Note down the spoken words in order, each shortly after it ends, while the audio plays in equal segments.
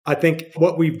I think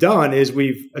what we've done is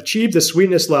we've achieved a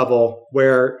sweetness level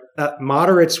where that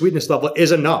moderate sweetness level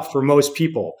is enough for most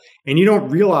people. And you don't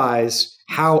realize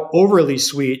how overly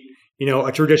sweet,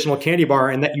 a traditional candy bar,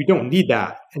 and that you don't need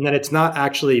that. And that it's not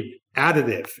actually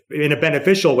additive in a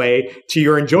beneficial way to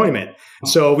your enjoyment.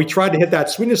 So we tried to hit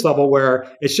that sweetness level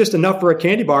where it's just enough for a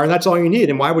candy bar and that's all you need.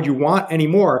 And why would you want any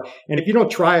more? And if you don't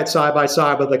try it side by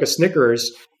side with like a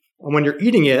Snickers, when you're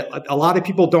eating it, a lot of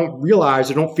people don't realize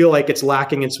or don't feel like it's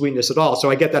lacking in sweetness at all. So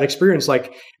I get that experience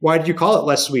like, why did you call it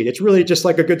less sweet? It's really just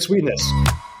like a good sweetness.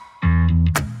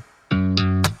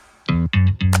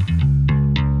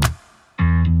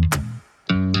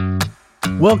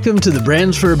 Welcome to the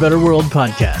Brands for a Better World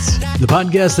podcast, the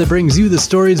podcast that brings you the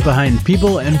stories behind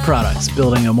people and products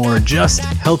building a more just,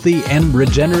 healthy, and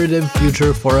regenerative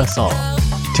future for us all.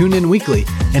 Tune in weekly,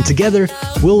 and together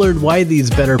we'll learn why these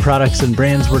better products and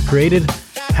brands were created,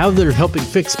 how they're helping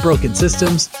fix broken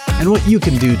systems, and what you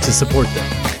can do to support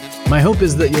them. My hope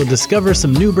is that you'll discover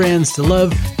some new brands to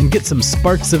love and get some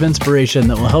sparks of inspiration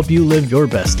that will help you live your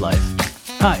best life.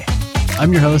 Hi,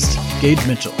 I'm your host, Gage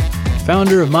Mitchell,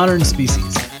 founder of Modern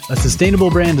Species, a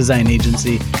sustainable brand design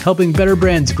agency helping better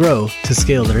brands grow to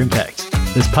scale their impact.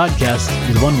 This podcast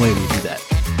is one way we do that.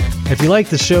 If you like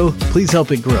the show, please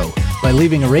help it grow by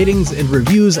leaving ratings and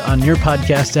reviews on your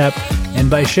podcast app and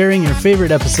by sharing your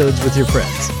favorite episodes with your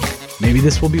friends. Maybe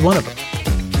this will be one of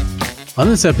them. On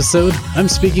this episode, I'm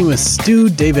speaking with Stu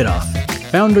Davidoff,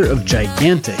 founder of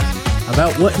Gigantic,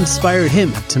 about what inspired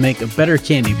him to make a better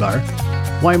candy bar,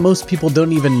 why most people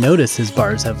don't even notice his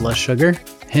bars have less sugar,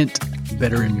 hint,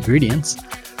 better ingredients,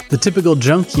 the typical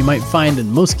junk you might find in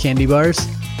most candy bars,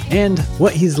 and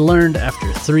what he's learned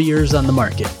after 3 years on the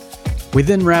market. We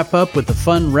then wrap up with a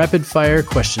fun rapid-fire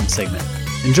question segment.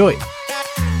 Enjoy!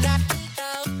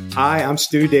 Hi, I'm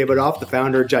Stu Davidoff, the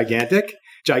founder of Gigantic.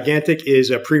 Gigantic is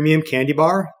a premium candy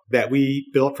bar that we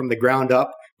built from the ground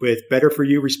up with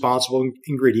better-for-you responsible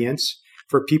ingredients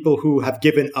for people who have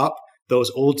given up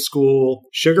those old-school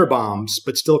sugar bombs,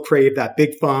 but still crave that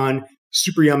big fun,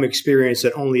 super yum experience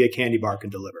that only a candy bar can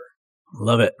deliver.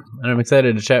 Love it. And I'm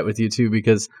excited to chat with you, too,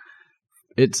 because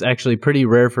it's actually pretty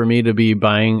rare for me to be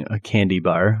buying a candy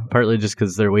bar, partly just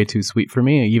because they're way too sweet for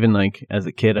me. Even like as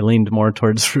a kid, I leaned more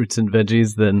towards fruits and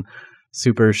veggies than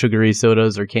super sugary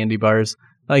sodas or candy bars.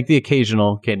 Like the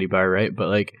occasional candy bar, right? But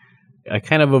like I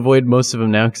kind of avoid most of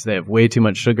them now because they have way too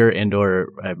much sugar and or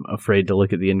I'm afraid to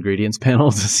look at the ingredients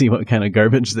panel to see what kind of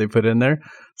garbage they put in there.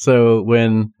 So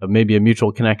when maybe a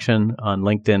mutual connection on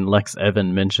LinkedIn, Lex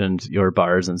Evan mentioned your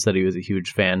bars and said he was a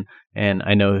huge fan. And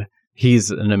I know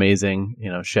he's an amazing,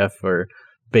 chef or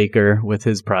baker with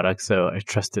his products. So I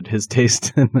trusted his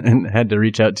taste and had to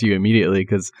reach out to you immediately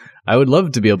because I would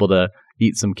love to be able to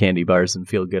eat some candy bars and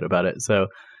feel good about it. So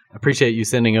I appreciate you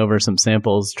sending over some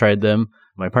samples, tried them.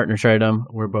 My partner tried them.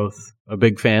 We're both a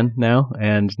big fan now.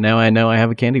 And now I know I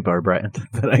have a candy bar brand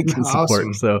that I can support.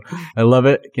 Awesome. So I love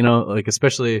it,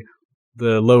 especially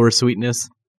the lower sweetness,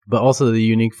 but also the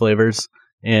unique flavors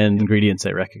and ingredients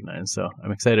I recognize. So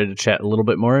I'm excited to chat a little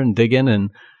bit more and dig in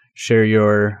and share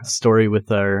your story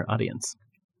with our audience.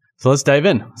 So let's dive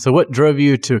in. So what drove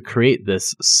you to create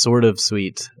this sort of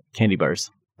sweet candy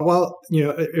bars? Well,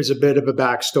 there's a bit of a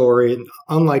backstory. And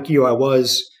unlike you, I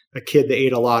was a kid that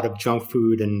ate a lot of junk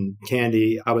food and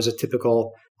candy. I was a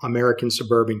typical American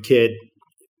suburban kid.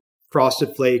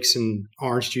 Frosted Flakes and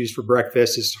orange juice for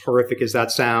breakfast, as horrific as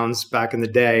that sounds back in the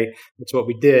day. That's what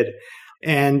we did.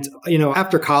 And,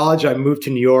 after college, I moved to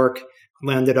New York,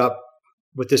 landed up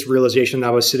with this realization that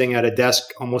I was sitting at a desk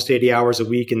almost 80 hours a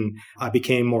week, and I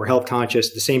became more health conscious.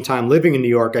 At the same time, living in New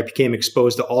York, I became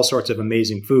exposed to all sorts of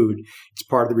amazing food. It's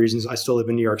part of the reasons I still live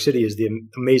in New York City is the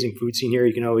amazing food scene here.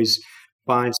 You can always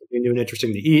find something new and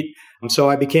interesting to eat. And so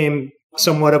I became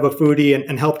somewhat of a foodie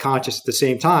and health conscious at the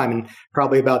same time. And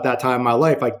probably about that time in my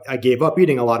life, I gave up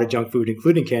eating a lot of junk food,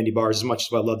 including candy bars, as much as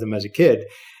I loved them as a kid.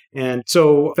 And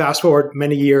so fast forward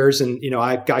many years and,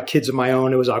 I got kids of my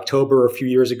own. It was October a few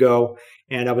years ago.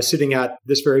 And I was sitting at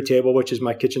this very table, which is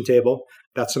my kitchen table.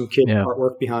 That's some kid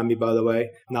artwork behind me, by the way,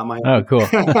 not my own. Oh, cool.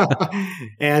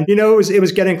 And, it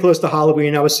was getting close to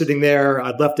Halloween. I was sitting there.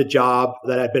 I'd left a job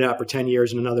that I'd been at for 10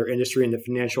 years in another industry in the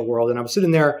financial world. And I was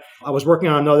sitting there. I was working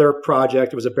on another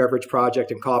project. It was a beverage project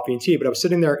in coffee and tea. But I was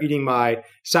sitting there eating my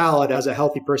salad as a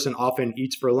healthy person often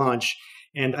eats for lunch.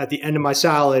 And at the end of my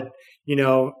salad,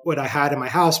 what I had in my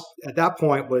house at that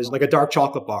point was like a dark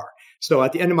chocolate bar. So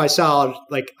at the end of my salad,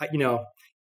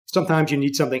 sometimes you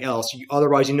need something else.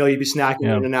 Otherwise, you'd be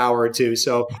snacking in an hour or two.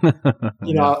 So,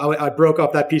 I broke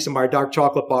up that piece of my dark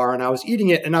chocolate bar and I was eating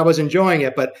it and I was enjoying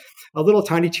it. But a little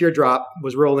tiny teardrop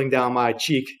was rolling down my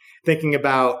cheek thinking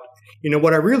about,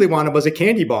 what I really wanted was a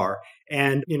candy bar.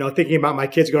 And, thinking about my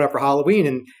kids going out for Halloween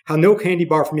and how no candy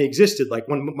bar for me existed. Like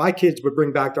when my kids would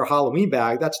bring back their Halloween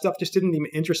bag, that stuff just didn't even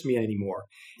interest me anymore.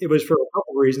 It was for a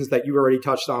couple of reasons that you already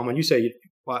touched on when you say,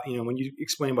 when you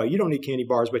explain why you don't need candy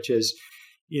bars, which is,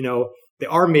 they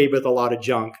are made with a lot of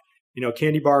junk.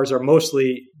 Candy bars are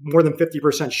mostly more than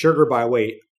 50% sugar by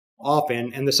weight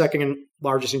often. And the second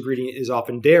largest ingredient is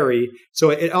often dairy. So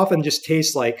it often just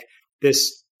tastes like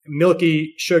this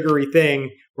milky, sugary thing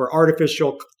where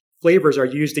artificial flavors are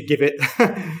used to give it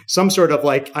some sort of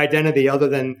like identity other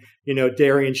than,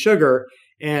 dairy and sugar.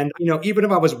 And, even if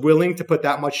I was willing to put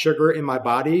that much sugar in my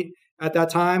body at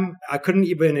that time, I couldn't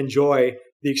even enjoy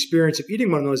the experience of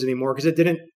eating one of those anymore because it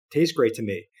didn't taste great to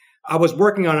me. I was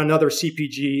working on another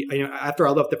CPG. After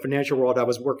I left the financial world, I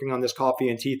was working on this coffee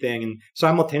and tea thing and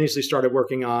simultaneously started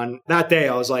working on that day.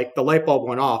 I was like, the light bulb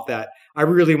went off that I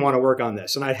really want to work on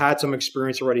this. And I'd had some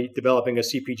experience already developing a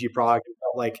CPG product. And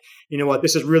felt like,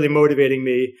 this is really motivating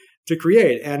me to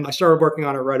create. And I started working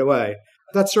on it right away.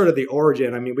 That's sort of the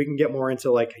origin. I mean, we can get more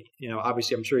into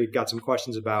obviously I'm sure you've got some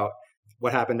questions about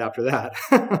what happened after that.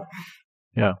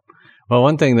 Yeah. Well,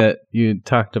 one thing that you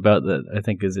talked about that I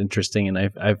think is interesting, and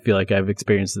I feel like I've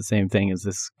experienced the same thing, is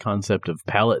this concept of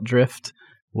palate drift,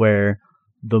 where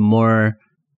the more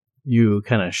you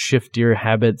kind of shift your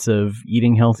habits of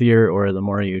eating healthier, or the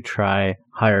more you try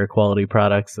higher quality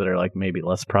products that are like maybe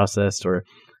less processed or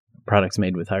products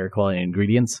made with higher quality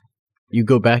ingredients, you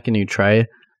go back and you try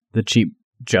the cheap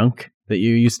junk that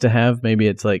you used to have. Maybe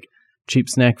it's like cheap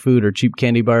snack food or cheap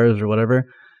candy bars or whatever.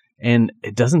 And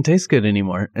it doesn't taste good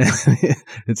anymore.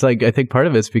 It's like, I think part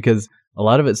of it's because a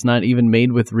lot of it's not even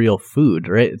made with real food,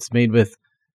 right? It's made with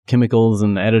chemicals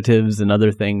and additives and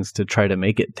other things to try to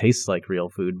make it taste like real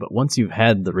food. But once you've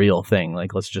had the real thing,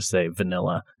 like let's just say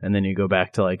vanilla, and then you go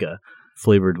back to like a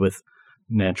flavored with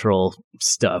natural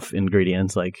stuff,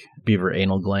 ingredients like beaver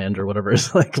anal gland or whatever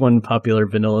is like one popular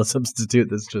vanilla substitute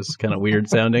that's just kind of weird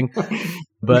sounding,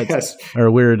 but yes. Or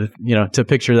weird, to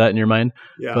picture that in your mind.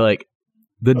 Yeah. But like,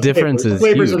 the difference is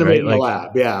flavors huge, are right? in the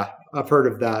lab. Yeah, I've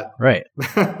heard of that. Right.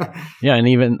 Yeah, and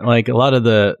even like a lot of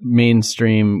the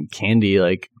mainstream candy,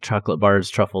 like chocolate bars,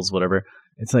 truffles, whatever,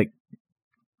 it's like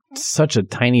such a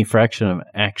tiny fraction of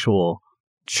actual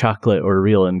chocolate or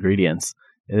real ingredients.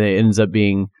 And it ends up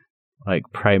being like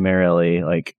primarily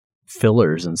like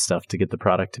fillers and stuff to get the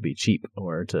product to be cheap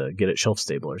or to get it shelf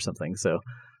stable or something. So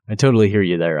I totally hear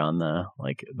you there on the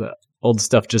old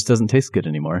stuff just doesn't taste good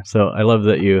anymore. So I love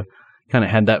that you kind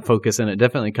of had that focus, and it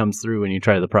definitely comes through when you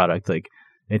try the product. Like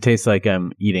it tastes like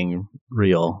I'm eating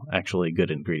real, actually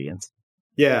good ingredients.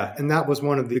 Yeah. And that was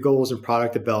one of the goals in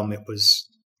product development, was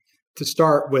to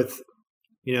start with,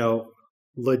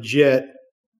 legit,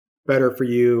 better for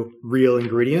you, real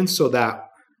ingredients, so that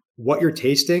what you're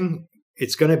tasting,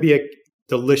 it's going to be a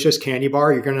delicious candy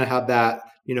bar. You're going to have that,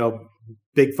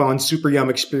 big fun, super yum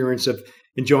experience of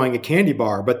enjoying a candy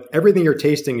bar, but everything you're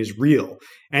tasting is real.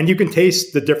 And you can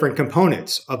taste the different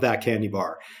components of that candy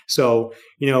bar. So,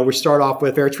 we start off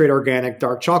with fair trade organic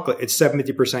dark chocolate. It's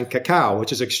 70% cacao,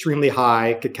 which is extremely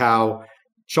high cacao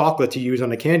chocolate to use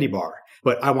on a candy bar.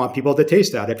 But I want people to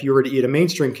taste that. If you were to eat a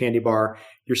mainstream candy bar,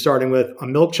 you're starting with a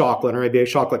milk chocolate or maybe a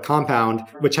chocolate compound,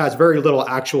 which has very little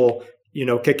actual,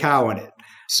 cacao in it.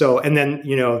 So, and then,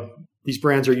 these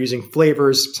brands are using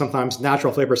flavors, sometimes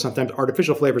natural flavors, sometimes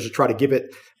artificial flavors, to try to give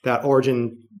it that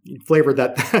origin flavor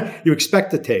that you expect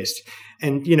to taste.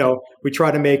 And, we try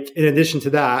to make, in addition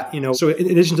to that, so in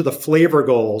addition to the flavor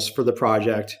goals for the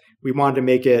project, we wanted to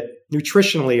make it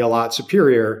nutritionally a lot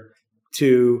superior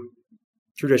to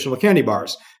traditional candy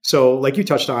bars. So like you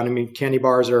touched on, candy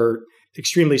bars are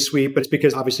extremely sweet, but it's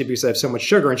because they have so much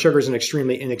sugar, and sugar is an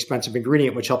extremely inexpensive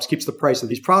ingredient, which keeps the price of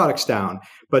these products down.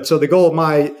 But so the goal of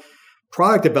my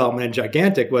product development in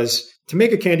Gigantic was to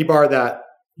make a candy bar that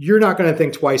you're not going to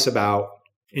think twice about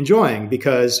enjoying,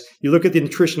 because you look at the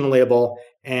nutritional label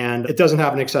and it doesn't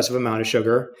have an excessive amount of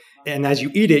sugar. And as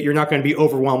you eat it, you're not going to be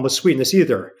overwhelmed with sweetness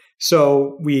either.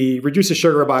 So we reduce the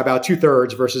sugar by about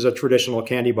 2/3 versus a traditional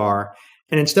candy bar.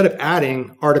 And instead of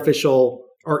adding artificial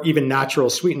or even natural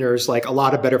sweeteners, like a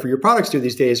lot of better for your products do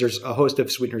these days, there's a host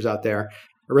of sweeteners out there: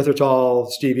 erythritol,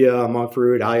 stevia, monk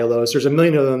fruit, allulose. There's a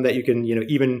million of them that you can,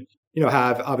 even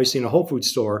have obviously in a Whole Foods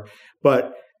store.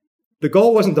 But the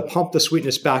goal wasn't to pump the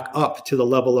sweetness back up to the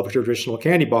level of a traditional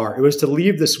candy bar. It was to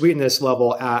leave the sweetness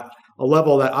level at a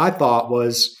level that I thought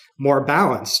was more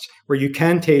balanced, where you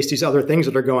can taste these other things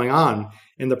that are going on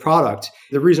in the product.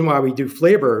 The reason why we do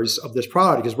flavors of this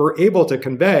product is we're able to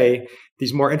convey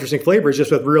these more interesting flavors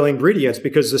just with real ingredients,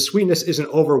 because the sweetness isn't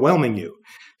overwhelming you.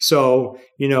 So,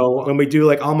 when we do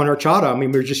like almond horchata, I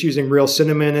mean, we're just using real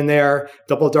cinnamon in there,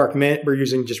 double dark mint. We're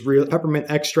using just real peppermint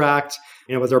extract,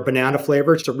 with our banana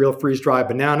flavor. It's a real freeze-dried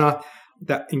banana,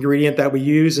 that ingredient that we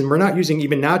use. And we're not using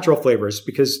even natural flavors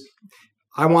because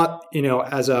I want,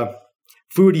 as a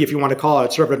foodie, if you want to call it,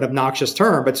 it's sort of an obnoxious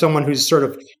term, but someone who's sort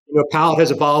of, palate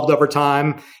has evolved over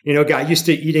time, got used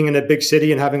to eating in a big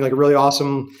city and having like really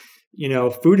awesome,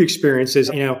 food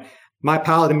experiences, my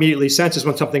palate immediately senses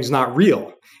when something's not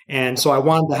real. And so I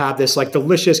wanted to have this like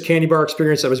delicious candy bar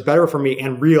experience that was better for me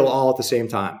and real all at the same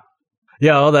time.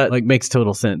 Yeah, all that like makes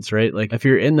total sense, right? Like if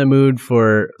you're in the mood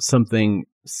for something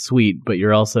sweet, but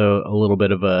you're also a little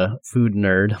bit of a food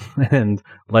nerd and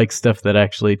like stuff that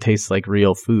actually tastes like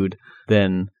real food,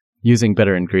 then using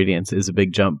better ingredients is a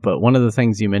big jump. But one of the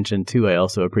things you mentioned too, I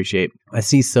also appreciate. I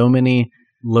see so many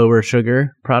lower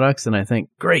sugar products and I think,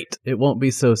 great, it won't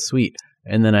be so sweet.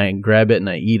 And then I grab it and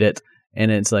I eat it and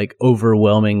it's like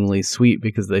overwhelmingly sweet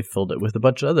because they filled it with a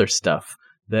bunch of other stuff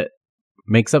that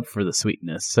makes up for the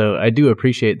sweetness. So I do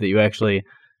appreciate that you actually,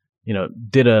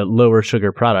 did a lower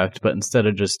sugar product, but instead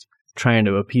of just trying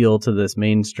to appeal to this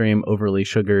mainstream overly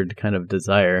sugared kind of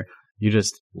desire, you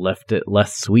just left it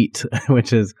less sweet,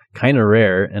 which is kind of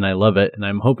rare. And I love it. And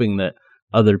I'm hoping that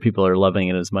other people are loving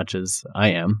it as much as I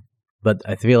am. But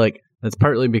I feel like that's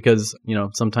partly because,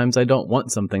 sometimes I don't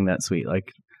want something that sweet.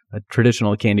 Like a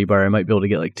traditional candy bar, I might be able to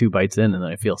get like 2 bites in and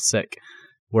then I feel sick.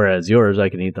 Whereas yours, I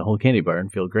can eat the whole candy bar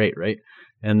and feel great, right?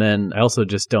 And then I also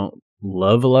just don't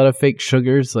love a lot of fake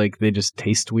sugars. Like they just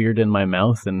taste weird in my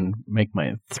mouth and make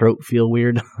my throat feel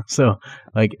weird. So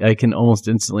like I can almost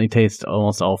instantly taste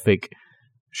almost all fake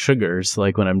sugars,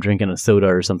 like when I'm drinking a soda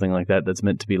or something like that that's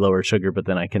meant to be lower sugar, but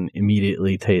then I can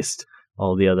immediately taste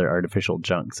all the other artificial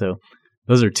junk. So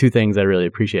those are 2 things I really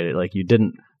appreciated. Like you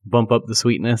didn't bump up the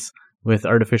sweetness with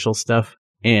artificial stuff,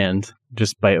 and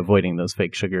just by avoiding those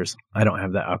fake sugars, I don't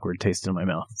have that awkward taste in my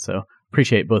mouth. So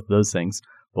appreciate both of those things.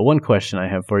 But one question I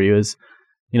have for you is,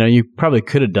 you probably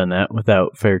could have done that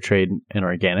without fair trade and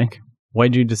organic.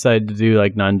 Why'd you decide to do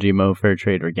like non-GMO, fair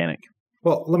trade, organic?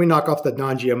 Well, let me knock off the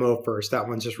non-GMO first. That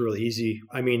one's just really easy.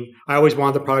 I mean, I always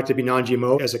wanted the product to be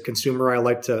non-GMO. As a consumer, I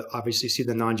like to obviously see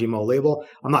the non-GMO label.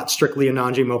 I'm not strictly a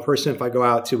non-GMO person. If I go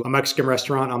out to a Mexican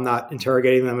restaurant, I'm not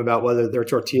interrogating them about whether their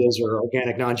tortillas are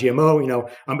organic,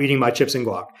 non-GMO. I'm eating my chips and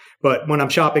guac. But when I'm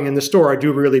shopping in the store, I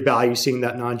do really value seeing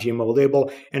that non-GMO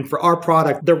label. And for our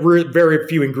product, there were very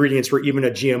few ingredients where even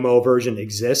a GMO version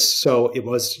exists. So it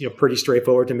was pretty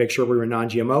straightforward to make sure we were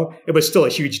non-GMO. It was still a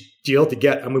huge deal to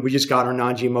get. I mean, we just got our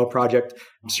non-GMO project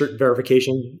certain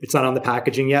verification. It's not on the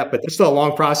packaging yet, but it's still a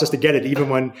long process to get it, even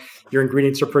when your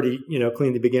ingredients are pretty,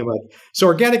 clean to begin with. So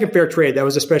organic and fair trade, that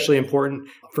was especially important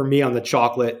for me on the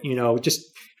chocolate, just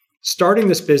starting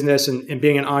this business and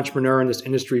being an entrepreneur in this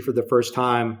industry for the first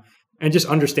time and just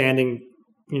understanding,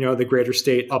 the greater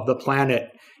state of the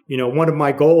planet. One of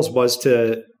my goals was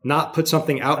to not put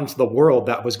something out into the world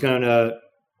that was going to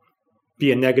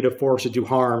be a negative force or do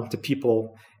harm to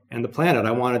people and the planet.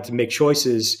 I wanted to make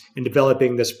choices in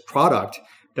developing this product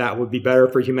that would be better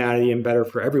for humanity and better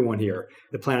for everyone here,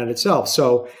 the planet itself.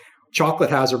 So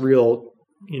chocolate has a real,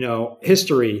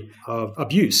 history of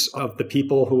abuse of the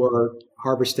people who are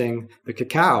harvesting the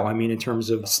cacao. I mean, in terms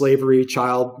of slavery,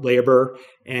 child labor,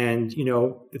 and,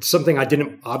 it's something I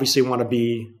didn't obviously want to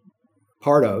be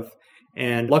part of.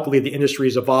 And luckily, the industry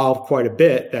has evolved quite a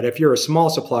bit that if you're a small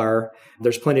supplier,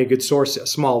 there's plenty of good sources, a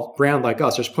small brand like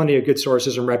us, there's plenty of good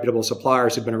sources and reputable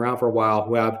suppliers who've been around for a while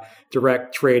who have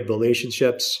direct trade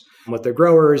relationships with the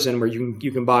growers and where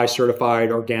you can buy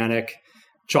certified organic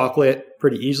chocolate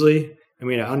pretty easily. I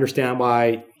mean, I understand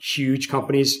why huge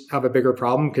companies have a bigger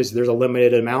problem because there's a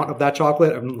limited amount of that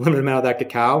chocolate, a limited amount of that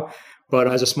cacao. But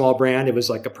as a small brand, it was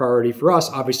like a priority for us.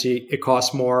 Obviously, it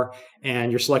costs more and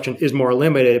your selection is more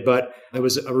limited, but it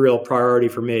was a real priority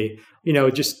for me.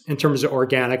 Just in terms of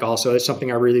organic also, it's something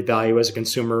I really value as a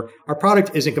consumer. Our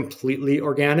product isn't completely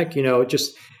organic.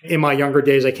 Just in my younger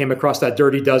days, I came across that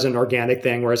Dirty Dozen organic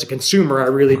thing, where as a consumer, I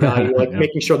really value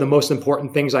making sure the most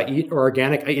important things I eat are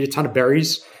organic. I eat a ton of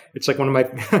berries. It's like one of my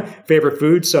favorite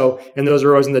foods. And those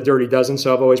are always in the Dirty Dozen.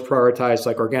 So I've always prioritized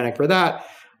like organic for that.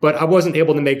 But I wasn't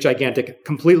able to make Gigantic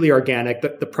completely organic.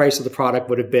 The price of the product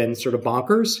would have been sort of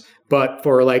bonkers. But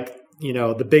for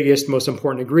the biggest, most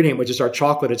important ingredient, which is our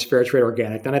chocolate, it's fair trade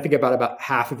organic. Then I think about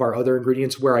half of our other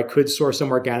ingredients where I could source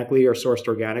them organically or sourced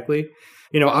organically.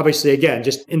 Obviously, again,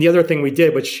 just and the other thing we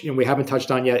did, which we haven't touched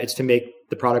on yet, is to make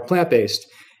the product plant-based.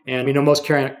 And most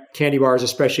candy bars,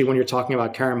 especially when you're talking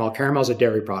about caramel is a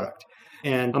dairy product.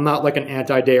 And I'm not like an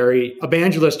anti-dairy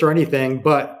evangelist or anything,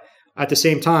 but at the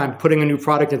same time, putting a new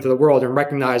product into the world and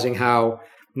recognizing how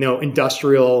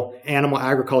industrial animal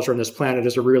agriculture on this planet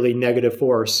is a really negative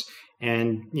force.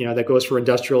 And, that goes for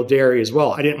industrial dairy as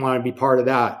well. I didn't want to be part of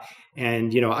that.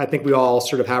 And, I think we all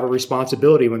sort of have a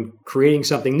responsibility when creating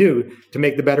something new to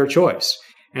make the better choice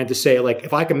and to say, like,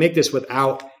 if I can make this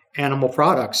without animal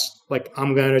products, like,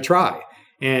 I'm going to try.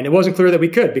 And it wasn't clear that we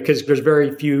could, because there's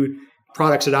very few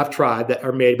products that I've tried that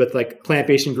are made with like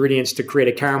plant-based ingredients to create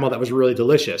a caramel that was really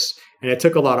delicious. And it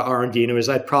took a lot of R&D, and it was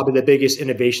like probably the biggest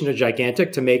innovation of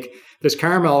Gigantic to make this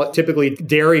caramel typically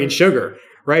dairy and sugar,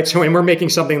 right? So when we're making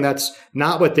something that's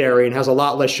not with dairy and has a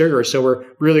lot less sugar, so we're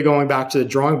really going back to the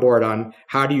drawing board on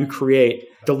how do you create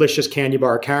delicious candy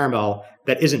bar caramel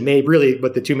that isn't made really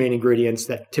with the two main ingredients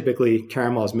that typically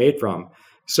caramel is made from.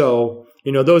 So,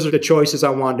 those are the choices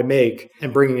I wanted to make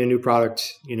and bringing a new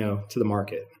product, to the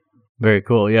market. Very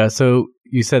cool. Yeah. So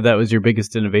you said that was your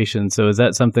biggest innovation. So is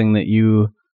that something that you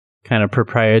kind of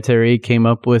proprietary came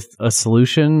up with a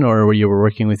solution, or were you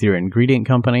working with your ingredient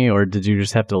company, or did you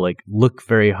just have to like look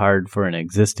very hard for an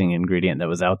existing ingredient that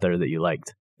was out there that you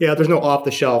liked? Yeah, there's no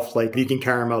off-the-shelf like vegan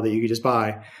caramel that you could just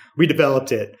buy. We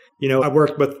developed it. I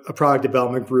worked with a product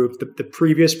development group. The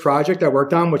previous project I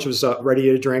worked on, which was a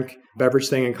ready-to-drink beverage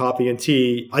thing in coffee and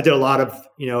tea, I did a lot of,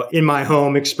 in my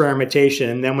home experimentation.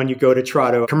 And then when you go to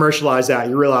try to commercialize that,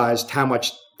 you realize how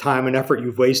much time and effort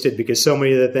you've wasted, because so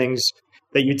many of the things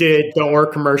that you did don't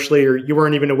work commercially, or you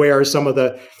weren't even aware of some of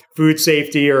the food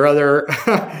safety or other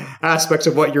aspects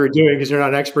of what you were doing because you're not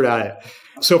an expert at it.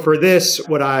 So for this,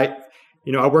 I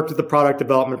worked with a product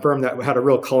development firm that had a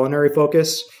real culinary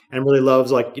focus and really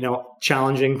loves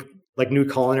challenging new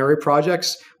culinary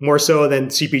projects more so than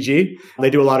CPG. They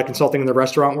do a lot of consulting in the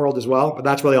restaurant world as well, but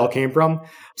that's where they all came from.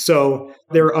 So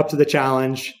they were up to the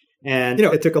challenge. And,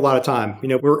 it took a lot of time.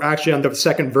 We're actually on the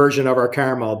second version of our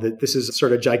caramel. This is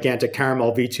sort of Gigantic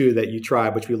Caramel V2 that you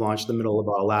tried, which we launched in the middle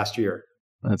of last year.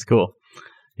 That's cool.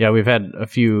 Yeah, we've had a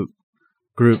few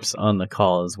groups on the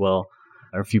call as well,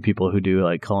 or a few people who do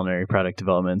like culinary product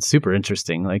development. Super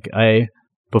interesting.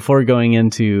 Before going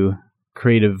into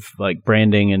creative like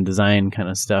branding and design kind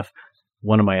of stuff,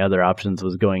 one of my other options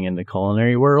was going into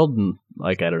culinary world and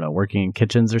working in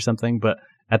kitchens or something. But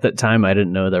at that time, I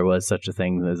didn't know there was such a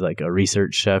thing as like a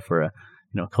research chef or a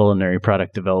culinary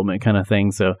product development kind of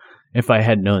thing. So if I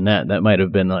had known that might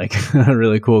have been like a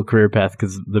really cool career path,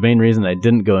 because the main reason I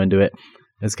didn't go into it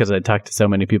is because I talked to so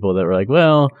many people that were like,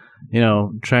 well,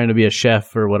 trying to be a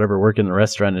chef or whatever, work in the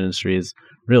restaurant industry is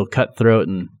real cutthroat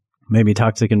and maybe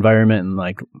toxic environment and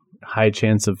like high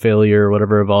chance of failure or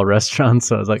whatever of all restaurants.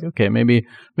 So I was like, okay, maybe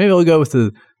I'll go with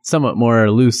the somewhat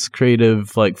more loose,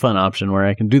 creative, like fun option where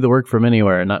I can do the work from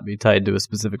anywhere and not be tied to a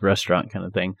specific restaurant kind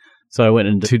of thing. So I went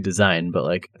into design, but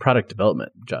like product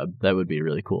development job, that would be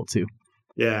really cool too.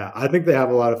 Yeah, I think they have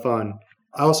a lot of fun.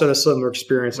 I also had a similar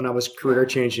experience when I was career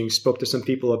changing, spoke to some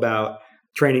people about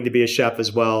training to be a chef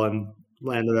as well, and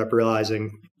landed up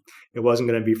realizing it wasn't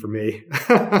going to be for me.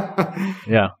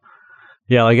 Yeah.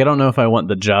 Yeah, like I don't know if I want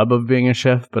the job of being a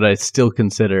chef, but I still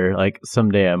consider like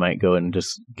someday I might go and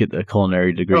just get a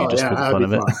culinary degree for the fun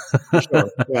of it. Sure.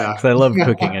 Yeah. Because I love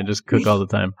cooking. I just cook all the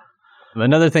time.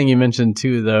 Another thing you mentioned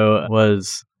too, though,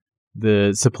 was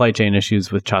the supply chain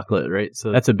issues with chocolate, right?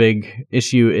 So that's a big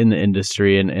issue in the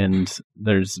industry, and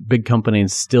there's big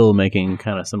companies still making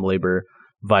kind of some labor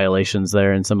violations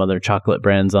there, and some other chocolate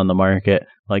brands on the market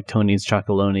like Tony's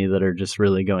Chocolonely that are just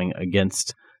really going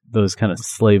against those kind of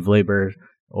slave labor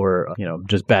or,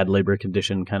 just bad labor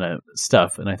condition kind of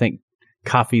stuff. And I think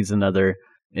coffee's another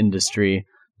industry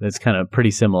that's kind of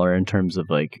pretty similar in terms of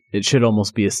like, it should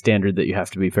almost be a standard that you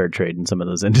have to be fair trade in some of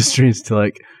those industries to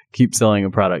like keep selling a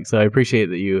product. So I appreciate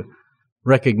that you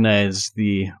recognize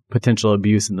the potential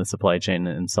abuse in the supply chain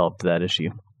and solved that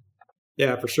issue.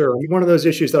 Yeah, for sure. One of those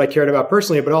issues that I cared about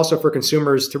personally, but also for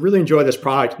consumers to really enjoy this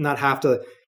product, not have to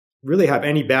really have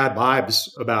any bad vibes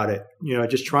about it.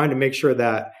 Just trying to make sure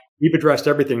that we've addressed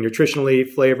everything nutritionally,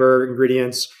 flavor,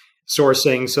 ingredients,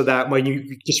 sourcing, so that when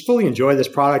you just fully enjoy this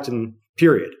product and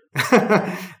period,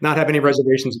 not have any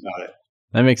reservations about it.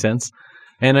 That makes sense.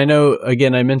 And I know,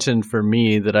 again, I mentioned for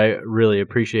me that I really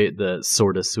appreciate the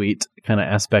sort of sweet kind of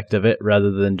aspect of it rather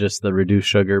than just the reduced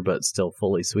sugar, but still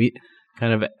fully sweet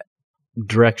kind of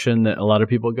direction that a lot of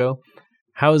people go.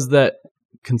 How's that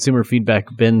consumer feedback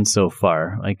been so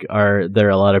far? Like, are there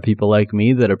a lot of people like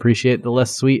me that appreciate the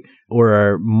less sweet, or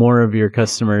are more of your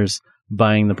customers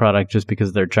buying the product just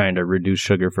because they're trying to reduce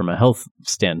sugar from a health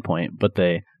standpoint, but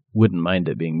they wouldn't mind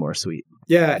it being more sweet?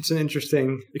 Yeah, it's an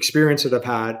interesting experience that I've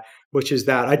had, which is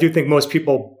that I do think most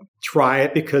people try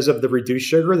it because of the reduced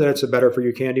sugar, that it's a better for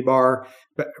you candy bar,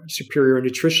 but superior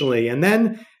nutritionally. And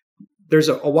then there's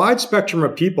a wide spectrum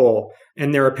of people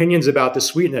and their opinions about the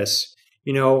sweetness.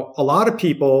 a lot of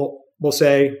people will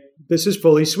say, this is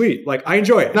fully sweet. Like, I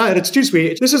enjoy it. Not that it's too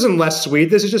sweet. This isn't less sweet.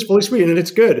 This is just fully sweet and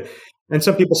it's good. And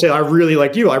some people say, I really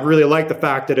like you. I really like the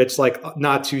fact that it's like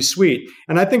not too sweet.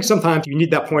 And I think sometimes you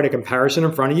need that point of comparison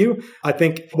in front of you. I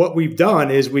think what we've done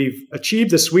is we've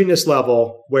achieved a sweetness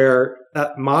level where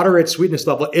that moderate sweetness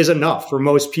level is enough for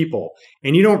most people.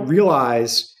 And you don't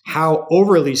realize how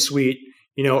overly sweet,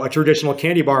 a traditional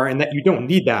candy bar, and that you don't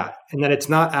need that. And that it's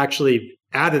not actually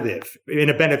additive in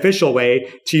a beneficial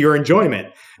way to your enjoyment.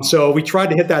 So we tried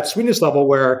to hit that sweetness level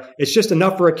where it's just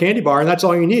enough for a candy bar and that's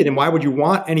all you need. And why would you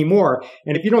want any more?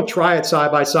 And if you don't try it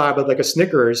side by side with like a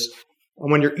Snickers,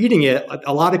 when you're eating it,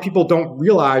 a lot of people don't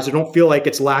realize or don't feel like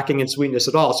it's lacking in sweetness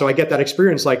at all. So I get that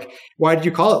experience like, why did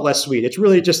you call it less sweet? It's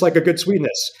really just like a good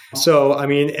sweetness. So,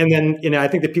 and then, I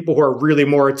think that people who are really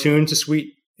more attuned to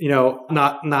sweet,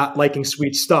 not liking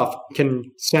sweet stuff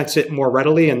can sense it more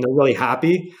readily and they're really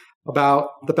happy about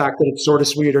the fact that it's sort of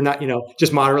sweet or not,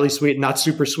 just moderately sweet, not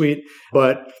super sweet.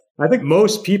 But I think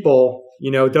most people,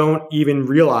 don't even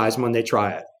realize when they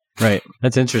try it. Right.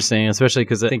 That's interesting, especially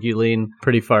because I think you lean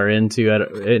pretty far into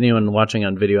anyone watching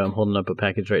on video. I'm holding up a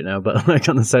package right now, but like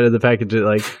on the side of the package,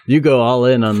 like you go all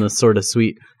in on the sort of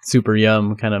sweet, super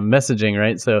yum kind of messaging,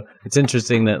 right? So it's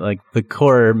interesting that like the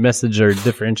core message or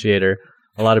differentiator,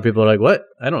 a lot of people are like, what?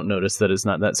 I don't notice that it's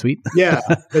not that sweet. Yeah,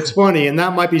 it's funny. And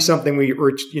that might be something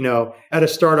we're, at a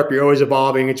startup, you're always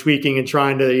evolving and tweaking and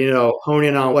trying to, hone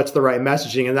in on what's the right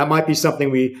messaging. And that might be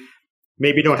something we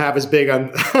maybe don't have as big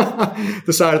on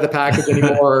the side of the package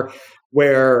anymore,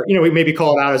 where, we maybe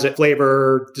call it out as a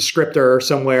flavor descriptor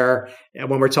somewhere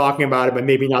when we're talking about it, but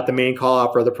maybe not the main call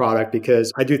out for the product,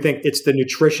 because I do think it's the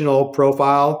nutritional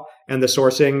profile and the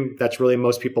sourcing that's really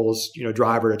most people's,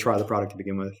 driver to try the product to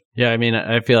begin with. Yeah,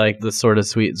 I feel like the sort of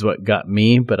sweet is what got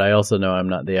me, but I also know I'm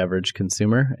not the average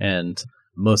consumer, and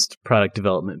most product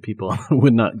development people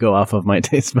would not go off of my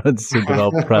taste buds to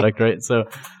develop a product, right? So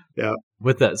yeah.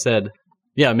 With that said,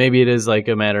 yeah, maybe it is like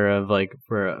a matter of like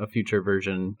for a future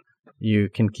version, you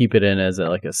can keep it in as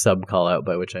a sub call out,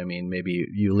 by which I mean maybe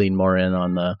you lean more in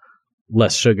on the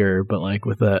less sugar, but like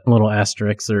with a little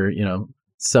asterisk or,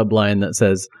 subline that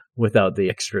says without the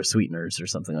extra sweeteners or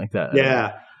something like that.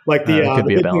 Yeah. Like the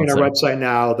big thing on our website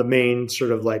now, the main sort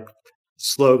of like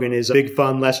slogan is big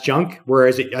fun, less junk.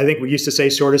 Whereas I think we used to say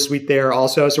sort of sweet there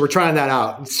also. So we're trying that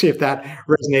out and see if that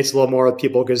resonates a little more with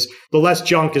people, because the less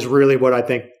junk is really what I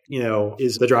think,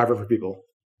 is the driver for people.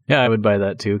 Yeah, I would buy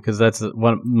that too, because that's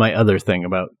my other thing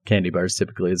about candy bars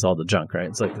typically is all the junk, right?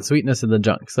 It's like the sweetness and the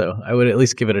junk. So I would at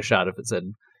least give it a shot if it said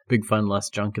big fun, less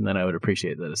junk, and then I would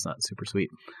appreciate that it's not super sweet.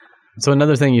 So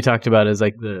another thing you talked about is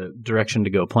like the direction to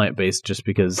go plant-based, just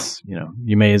because,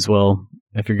 you may as well,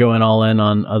 if you're going all in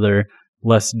on other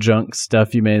less junk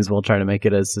stuff, you may as well try to make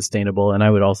it as sustainable. And I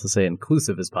would also say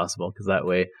inclusive as possible, because that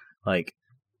way, like,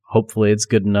 hopefully it's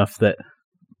good enough that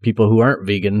people who aren't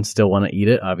vegan still want to eat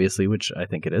it, obviously, which I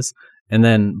think it is. And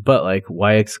then, but like,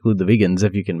 why exclude the vegans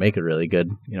if you can make a really good,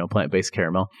 plant-based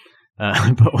caramel?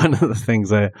 But one of the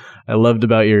things I loved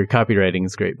about your copywriting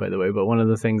is great, by the way. But one of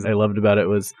the things I loved about it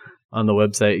was on the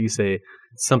website, you say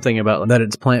something about that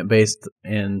it's plant-based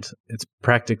and it's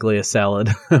practically a salad,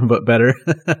 but better.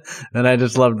 And I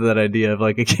just loved that idea of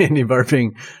like a candy bar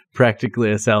being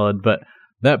practically a salad. But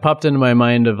that popped into my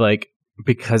mind of like,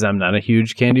 because I'm not a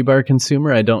huge candy bar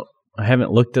consumer, I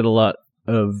haven't looked at a lot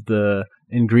of the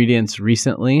ingredients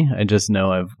recently. I just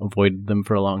know I've avoided them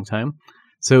for a long time.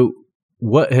 So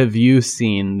what have you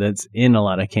seen that's in a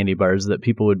lot of candy bars that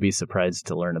people would be surprised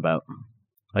to learn about?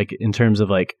 Like in terms of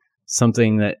like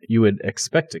something that you would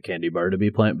expect a candy bar to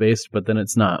be plant-based, but then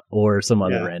it's not, or some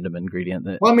other random ingredient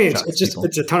that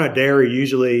it's a ton of dairy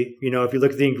usually. If you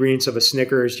look at the ingredients of a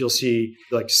Snickers, you'll see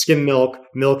like skim milk,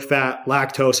 milk fat,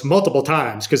 lactose multiple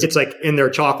times, because it's like in their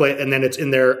chocolate and then it's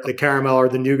in the caramel or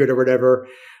the nougat or whatever.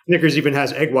 Snickers even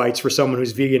has egg whites for someone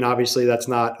who's vegan. Obviously, that's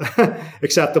not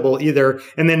acceptable either.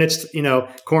 And then it's,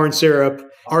 corn syrup,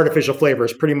 artificial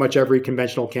flavors. Pretty much every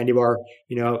conventional candy bar,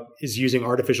 is using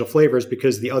artificial flavors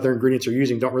because the other ingredients they're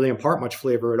using don't really impart much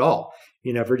flavor at all.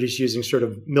 If we're just using sort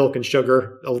of milk and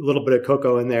sugar, a little bit of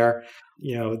cocoa in there,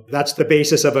 that's the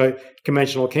basis of a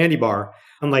conventional candy bar.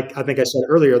 Unlike, I think I said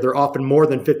earlier, they're often more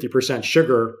than 50%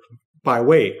 sugar by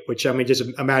weight, which just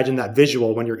imagine that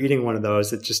visual when you're eating one of those.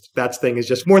 That thing is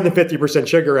just more than 50%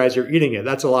 sugar as you're eating it.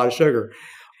 That's a lot of sugar.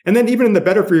 And then even in the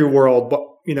better for you world,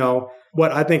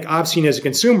 what I think I've seen as a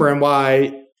consumer and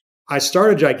why I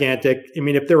started Gigantic,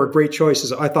 if there were great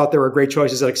choices, I thought there were great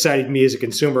choices that excited me as a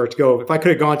consumer to go. If I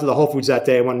could have gone to the Whole Foods that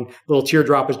day when a little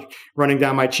teardrop was running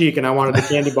down my cheek and I wanted the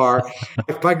candy bar,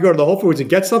 if I could go to the Whole Foods and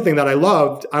get something that I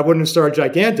loved, I wouldn't have started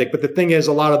Gigantic. But the thing is,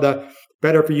 a lot of the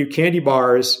better for you candy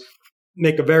bars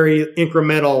make a very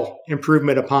incremental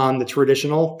improvement upon the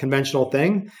traditional conventional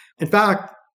thing. In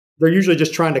fact, they're usually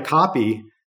just trying to copy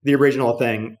the original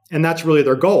thing. And that's really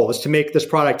their goal, is to make this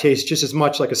product taste just as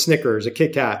much like a Snickers, a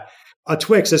Kit Kat, a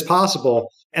Twix as possible.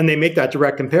 And they make that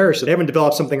direct comparison. They haven't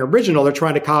developed something original. They're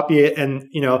trying to copy it. And,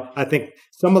 I think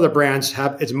some of the brands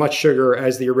have as much sugar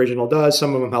as the original does.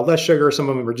 Some of them have less sugar. Some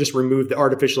of them are just removed the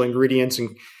artificial ingredients and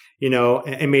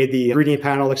made the ingredient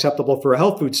panel acceptable for a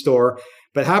health food store,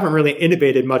 but haven't really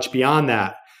innovated much beyond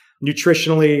that,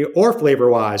 nutritionally or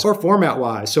flavor-wise or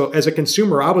format-wise. So as a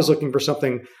consumer, I was looking for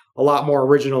something a lot more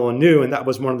original and new. And that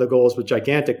was one of the goals with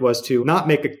Gigantic, was to not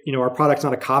make our product's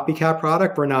not a copycat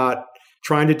product. We're not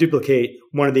trying to duplicate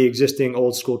one of the existing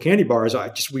old school candy bars.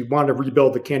 We wanted to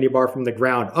rebuild the candy bar from the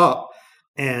ground up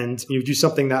and do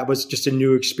something that was just a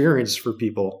new experience for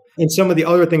people. And some of the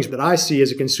other things that I see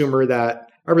as a consumer that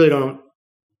I really don't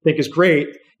think is great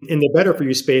in the better for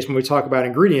you space when we talk about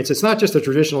ingredients, it's not just the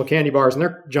traditional candy bars and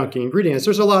their junky ingredients.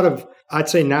 There's a lot of, I'd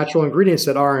say, natural ingredients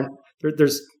that aren't,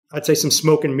 there's, I'd say, some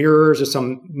smoke and mirrors or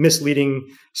some misleading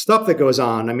stuff that goes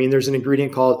on. I mean, there's an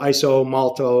ingredient called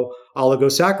isomalto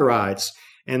oligosaccharides,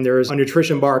 and there's a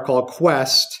nutrition bar called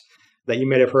Quest that you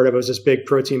may have heard of. It was this big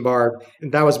protein bar,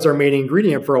 and that was their main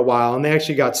ingredient for a while. And they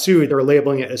actually got sued. They were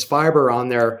labeling it as fiber on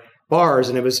their bars,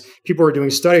 and people were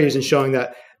doing studies and showing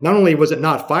that not only was it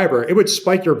not fiber, it would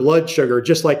spike your blood sugar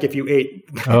just like if you ate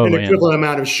an equivalent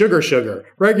amount of sugar,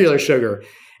 regular sugar.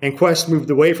 And Quest moved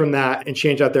away from that and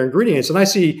changed out their ingredients. And I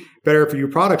see better for you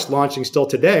products launching still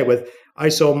today with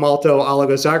isomalto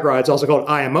oligosaccharides, also called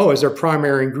IMO, as their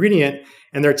primary ingredient.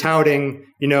 And they're touting,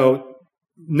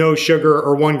 no sugar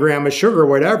or 1 gram of sugar,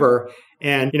 whatever.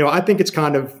 And, I think it's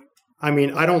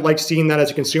I don't like seeing that as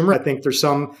a consumer. I think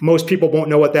most people won't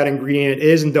know what that ingredient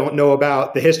is and don't know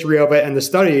about the history of it and the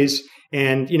studies.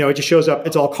 And, it just shows up,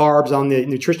 it's all carbs on the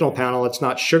nutritional panel. It's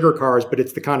not sugar carbs, but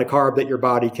it's the kind of carb that your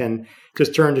body can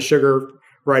just turn to sugar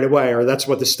right away. Or that's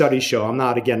what the studies show. I'm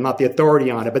not the authority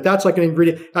on it, but that's like an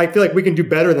ingredient. I feel like we can do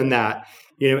better than that,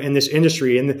 in this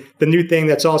industry. And the new thing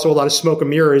that's also a lot of smoke and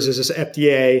mirrors is this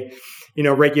FDA,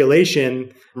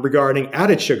 regulation regarding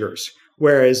added sugars.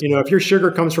 Whereas, if your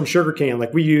sugar comes from sugarcane,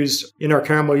 like we use in our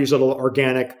caramel, we use a little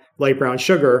organic light brown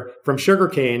sugar from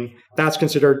sugarcane, that's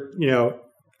considered,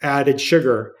 added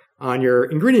sugar on your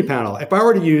ingredient panel. If I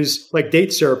were to use like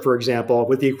date syrup, for example,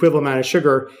 with the equivalent amount of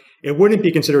sugar, it wouldn't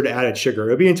be considered added sugar.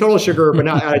 It would be in total sugar, but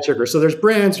not added sugar. So there's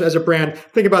brands, as a brand,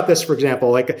 think about this, for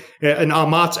example, like an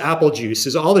Amat's apple juice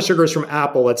is all the sugars from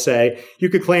apple, let's say. You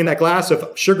could claim that glass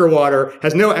of sugar water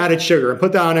has no added sugar and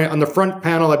put that on the front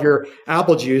panel of your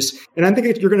apple juice. And I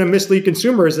think you're going to mislead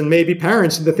consumers and maybe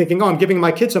parents into thinking, I'm giving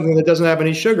my kid something that doesn't have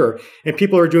any sugar. And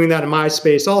people are doing that in my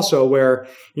space also, where,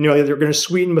 they're going to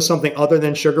sweeten with something other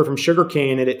than sugar from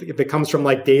sugarcane. And if it comes from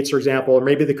like dates, for example, or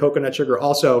maybe the coconut sugar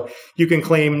also, you can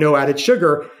claim no added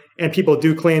sugar. And people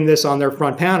do claim this on their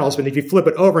front panels. But if you flip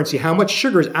it over and see how much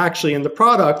sugar is actually in the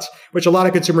product, which a lot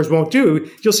of consumers won't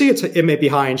do, you'll see it may be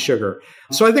high in sugar.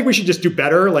 So I think we should just do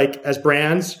better, like as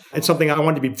brands. It's something I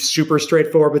want to be super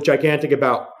straightforward with Gigantic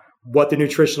about what the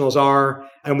nutritionals are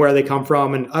and where they come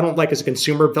from. And I don't like, as a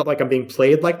consumer, felt like I'm being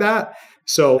played like that.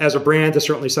 So as a brand, it's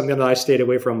certainly something that I stayed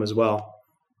away from as well.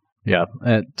 Yeah,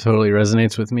 it totally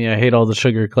resonates with me. I hate all the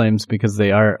sugar claims because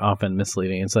they are often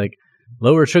misleading. It's like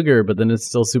lower sugar, but then it's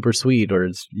still super sweet, or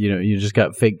it's, you just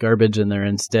got fake garbage in there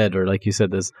instead. Or like you said,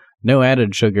 there's no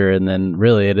added sugar. And then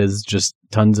really it is just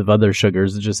tons of other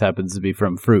sugars. It just happens to be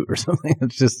from fruit or something.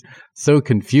 It's just so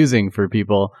confusing for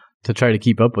people to try to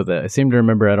keep up with it. I seem to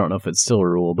remember, I don't know if it's still a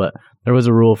rule, but there was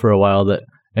a rule for a while that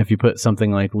if you put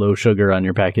something like low sugar on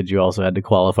your package, you also had to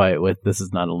qualify it with, this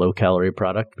is not a low calorie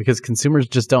product, because consumers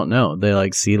just don't know. They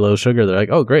like see low sugar. They're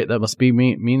like, oh, great, that must be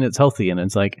mean it's healthy. And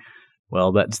it's like,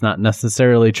 well, that's not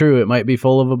necessarily true. It might be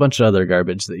full of a bunch of other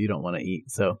garbage that you don't want to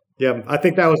eat. So yeah, I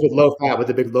think that was with low fat, with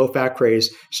the big low fat craze.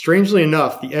 Strangely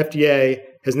enough, the FDA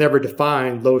has never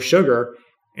defined low sugar,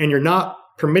 and you're not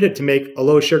permitted to make a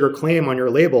low sugar claim on your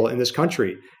label in this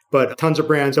country. But tons of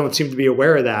brands don't seem to be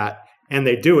aware of that, and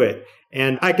they do it.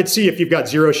 And I could see if you've got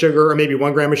 0 sugar or maybe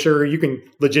 1 gram of sugar, you can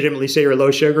legitimately say you're low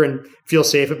sugar and feel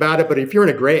safe about it. But if you're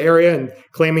in a gray area and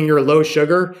claiming you're low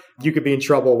sugar, you could be in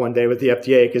trouble one day with the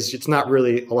FDA because it's not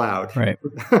really allowed. Right.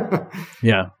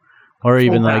 Yeah. Or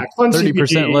even like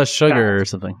 30% less sugar or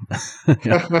something.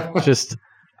 Yeah.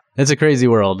 It's a crazy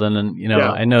world. And then,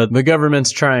 I know the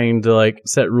government's trying to like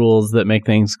set rules that make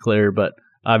things clear, but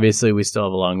obviously we still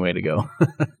have a long way to go.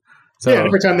 So, yeah,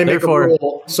 every time they make a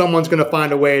rule, someone's going to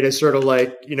find a way to sort of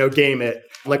like, game it.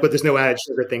 Like with this no added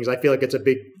sugar things, I feel like it's a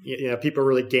big, people are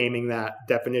really gaming that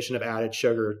definition of added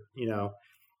sugar,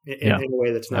 in a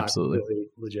way that's not absolutely really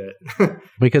legit.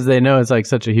 Because they know it's like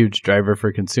such a huge driver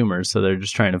for consumers. So they're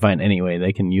just trying to find any way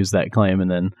they can use that claim and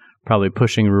then probably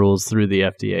pushing rules through the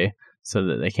FDA so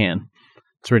that they can.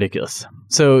 It's ridiculous.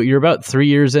 So you're about 3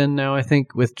 years in now, I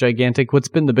think, with Gigantic. What's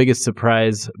been the biggest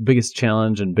surprise, biggest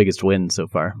challenge, and biggest win so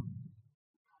far?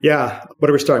 Yeah. What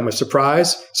are we starting with?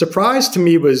 Surprise? Surprise to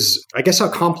me was, I guess, how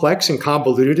complex and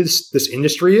convoluted this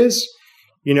industry is.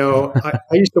 I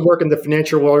used to work in the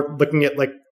financial world looking at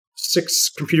like 6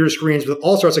 computer screens with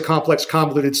all sorts of complex,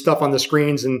 convoluted stuff on the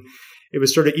screens. And it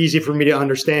was sort of easy for me to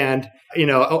understand,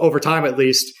 over time at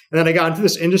least. And then I got into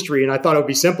this industry and I thought it would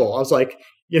be simple. I was like,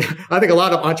 I think a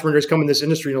lot of entrepreneurs come in this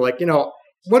industry and are like,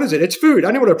 what is it? It's food.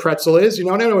 I know what a pretzel is.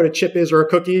 I know what a chip is or a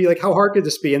cookie. Like, how hard could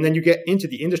this be? And then you get into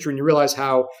the industry and you realize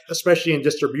how, especially in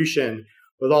distribution,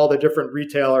 with all the different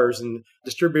retailers and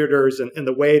distributors and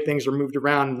the way things are moved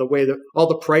around and the way that all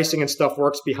the pricing and stuff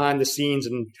works behind the scenes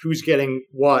and who's getting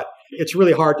what, it's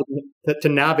really hard to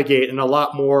navigate and a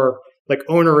lot more like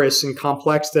onerous and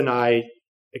complex than I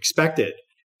expected.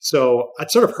 So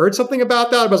I'd sort of heard something about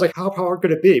that. I was like, how hard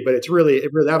could it be? But it really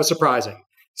that was surprising.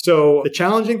 So the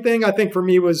challenging thing, I think for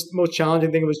me was most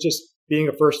challenging thing was just being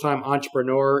a first time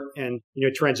entrepreneur and,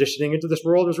 transitioning into this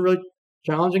world was really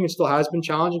challenging and still has been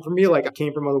challenging for me. Like I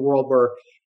came from a world where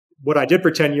what I did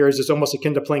for 10 years is almost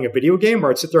akin to playing a video game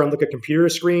where I'd sit there and look at computer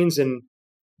screens and,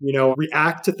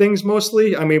 react to things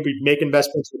mostly. I mean, we'd make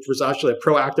investments, which was actually a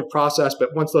proactive process.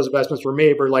 But once those investments were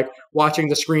made, we're like watching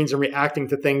the screens and reacting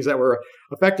to things that were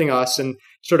affecting us and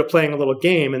sort of playing a little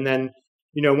game. And then,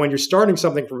 when you're starting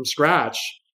something from scratch,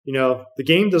 the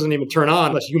game doesn't even turn on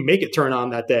unless you make it turn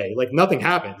on that day. Like nothing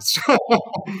happens.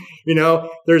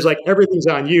 There's like everything's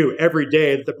on you every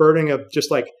day. The burden of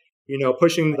just like,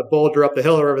 pushing the boulder up the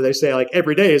hill or whatever they say, like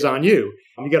every day is on you.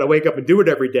 You got to wake up and do it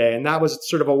every day. And that was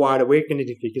sort of a wide awakening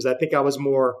because I think I was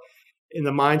more in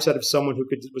the mindset of someone who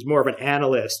was more of an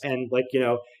analyst and like,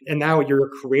 and now you're a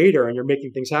creator and you're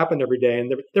making things happen every day.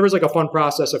 And there was like a fun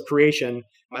process of creation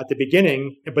at the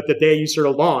beginning, but the day you sort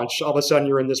of launch, all of a sudden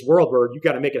you're in this world where you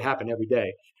got to make it happen every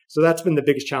day. So that's been the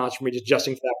biggest challenge for me, just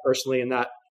adjusting to that personally and that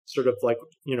sort of like,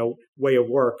 way of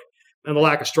work and the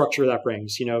lack of structure that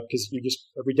brings, because you just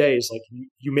every day is like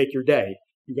you make your day,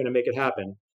 you're going to make it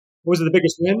happen. What was the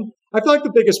biggest win? I feel like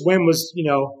the biggest win was,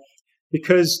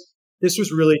 because this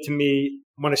was really, to me,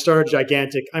 when I started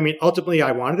Gigantic, I mean, ultimately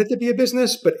I wanted it to be a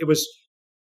business, but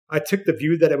I took the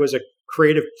view that it was a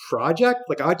creative project.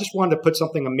 Like I just wanted to put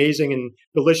something amazing and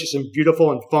delicious and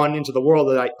beautiful and fun into the world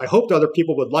that I hoped other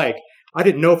people would like. I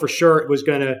didn't know for sure it was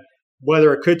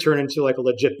whether it could turn into like a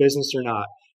legit business or not.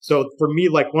 So for me,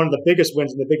 like one of the biggest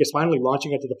wins and the biggest finally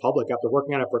launching it to the public after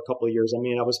working on it for a couple of years. I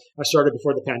mean, I started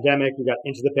before the pandemic. We got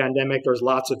into the pandemic. There was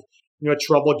lots of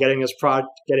trouble getting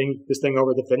this thing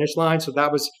over the finish line. So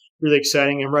that was really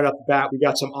exciting. And right off the bat, we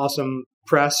got some awesome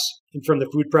press from the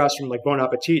food press, from like Bon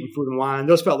Appetit and Food and Wine.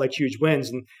 Those felt like huge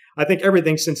wins. And I think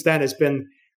everything since then has been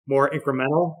more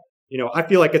incremental. I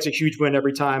feel like it's a huge win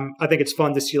every time. I think it's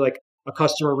fun to see like a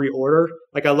customer reorder.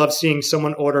 Like I love seeing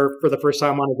someone order for the first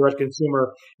time on a direct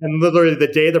consumer and literally the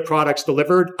day the product's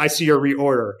delivered, I see a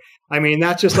reorder. I mean,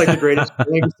 that's just like the greatest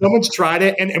thing. Someone's tried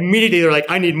it and immediately they're like,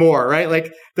 I need more, right?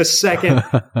 Like the second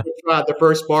they tried the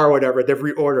first bar or whatever, they've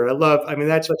reordered.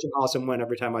 That's such an awesome win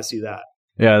every time I see that.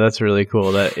 Yeah, that's really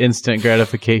cool. That instant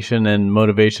gratification and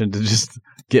motivation to just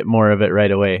get more of it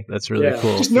right away. That's really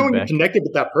cool. Just knowing you're connected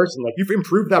with that person, like you've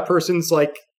improved that person's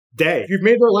like day. You've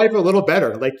made their life a little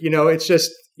better. Like, it's just,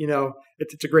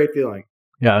 it's a great feeling.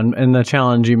 Yeah. And the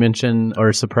challenge you mentioned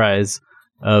or surprise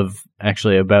of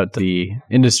actually about the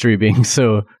industry being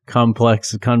so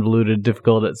complex, convoluted,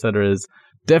 difficult, et cetera, is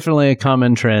definitely a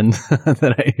common trend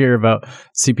that I hear about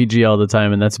CPG all the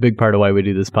time. And that's a big part of why we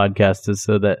do this podcast is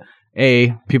so that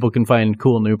A, people can find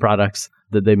cool new products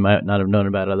that they might not have known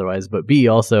about otherwise, but B,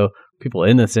 also people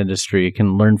in this industry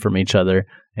can learn from each other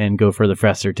and go further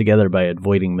faster together by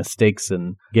avoiding mistakes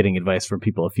and getting advice from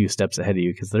people a few steps ahead of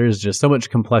you because there is just so much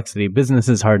complexity. Business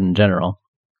is hard in general.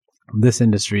 This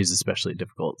industry is especially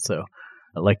difficult. So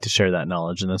I'd like to share that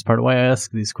knowledge. And that's part of why I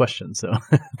ask these questions. So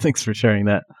thanks for sharing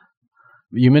that.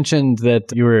 You mentioned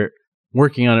that you were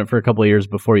working on it for a couple of years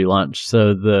before you launched.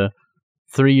 So the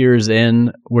 3 years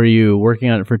in, were you working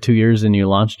on it for 2 years and you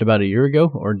launched about a year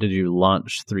ago, or did you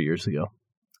launch 3 years ago?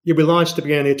 Yeah, we launched at the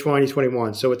beginning of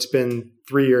 2021. So it's been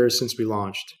 3 years since we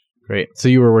launched. Great. So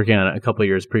you were working on it a couple of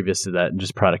years previous to that,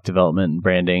 just product development and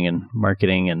branding and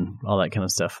marketing and all that kind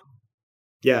of stuff.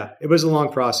 Yeah, it was a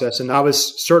long process. And I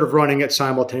was sort of running it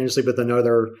simultaneously with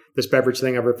this beverage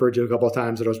thing I've referred to a couple of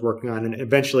times that I was working on, and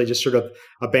eventually just sort of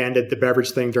abandoned the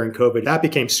beverage thing during COVID. That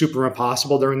became super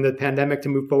impossible during the pandemic to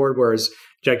move forward, whereas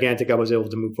Gigantic, I was able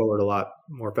to move forward a lot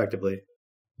more effectively.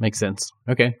 Makes sense.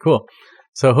 Okay, cool.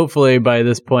 So hopefully by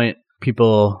this point,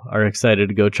 people are excited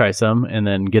to go try some and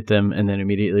then get them and then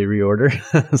immediately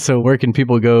reorder. So where can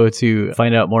people go to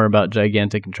find out more about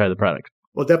Gigantic and try the product?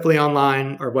 Well, definitely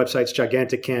online. Our website's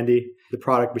Gigantic Candy. The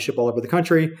product we ship all over the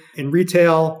country. In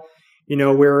retail,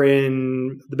 we're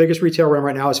in the biggest retail we're in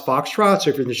right now is Foxtrot. So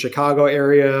if you're in the Chicago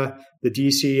area, the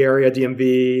DC area,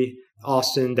 DMV,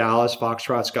 Austin, Dallas,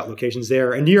 Foxtrot's got locations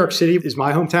there. And New York City is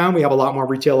my hometown. We have a lot more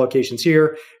retail locations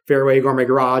here. Fairway, Gourmet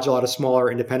Garage, a lot of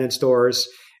smaller independent stores.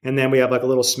 And then we have like a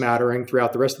little smattering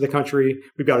throughout the rest of the country.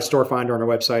 We've got a store finder on our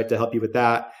website to help you with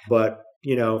that. But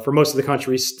for most of the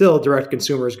country, still direct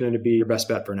consumer is going to be your best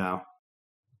bet for now.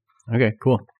 Okay,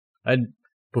 cool.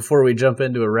 Before we jump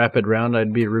into a rapid round,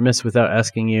 I'd be remiss without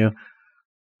asking you,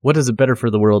 what does a better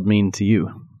for the world mean to you?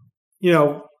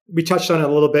 We touched on it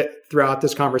a little bit throughout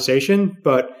this conversation,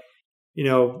 but,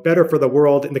 better for the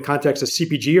world in the context of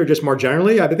CPG or just more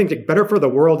generally, I think better for the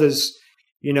world is,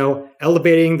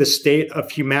 elevating the state of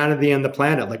humanity and the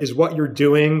planet. Like, is what you're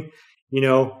doing,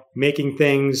 making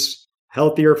things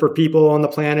healthier for people on the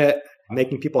planet,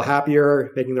 making people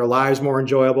happier, making their lives more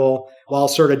enjoyable, while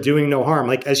sort of doing no harm.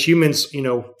 Like as humans,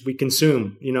 we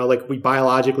consume, like we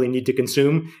biologically need to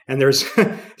consume. And there's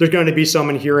going to be some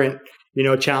inherent,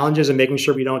 challenges in making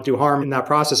sure we don't do harm in that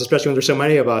process, especially when there's so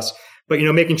many of us. But,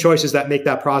 making choices that make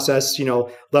that process,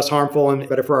 less harmful and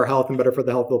better for our health and better for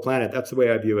the health of the planet. That's the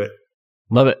way I view it.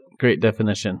 Love it. Great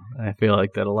definition. I feel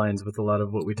like that aligns with a lot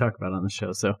of what we talk about on the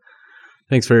show. So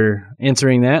thanks for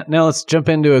answering that. Now let's jump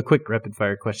into a quick rapid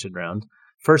fire question round.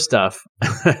 First off,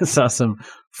 I saw some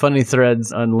funny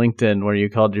threads on LinkedIn where you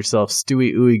called yourself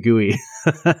Stewie Ooey Gooey.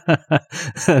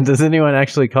 Does anyone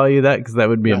actually call you that? Because that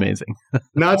would be amazing.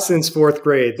 Not since fourth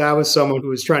grade. That was someone who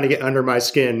was trying to get under my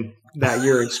skin that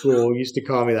year in school used to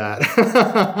call me that.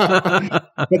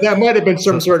 But that might have been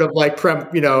some sort of like,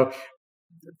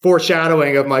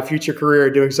 foreshadowing of my future career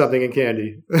doing something in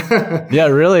candy. Yeah,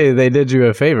 really, they did you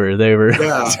a favor. They were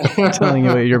telling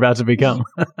you what you're about to become.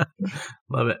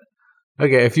 Love it.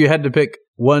 Okay, if you had to pick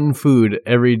one food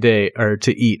every day or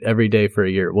to eat every day for a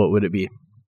year, what would it be?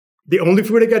 The only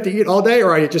food I get to eat all day,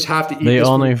 or I just have to eat the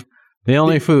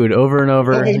only food over and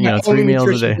over, 3 meals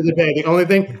a day.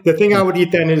 The thing I would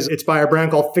eat then is it's by a brand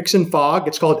called Fix and Fog.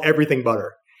 It's called Everything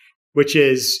Butter, which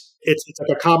is it's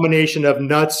like a combination of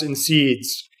nuts and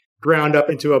seeds ground up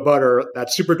into a butter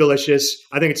that's super delicious.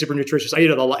 I think it's super nutritious. I eat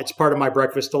it a lot. It's part of my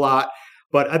breakfast a lot.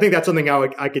 But I think that's something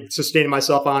I could sustain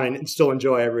myself on and still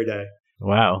enjoy every day.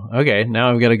 Wow. Okay.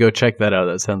 Now I've got to go check that out.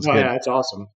 That sounds good. Yeah, it's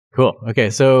awesome. Cool. Okay.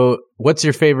 So what's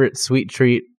your favorite sweet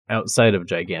treat outside of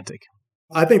Gigantic?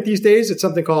 I think these days it's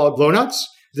something called Glow Nuts.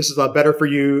 This is a better for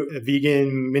you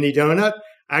vegan mini donut.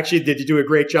 Actually, did you do a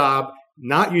great job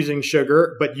not using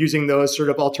sugar, but using those sort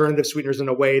of alternative sweeteners in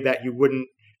a way that you wouldn't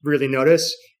really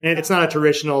notice. And it's not a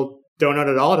traditional donut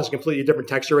at all. It has a completely different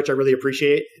texture, which I really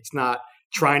appreciate. It's not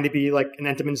trying to be like an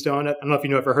Entenmann's donut. I don't know if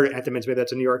you ever heard of Entenmann's, maybe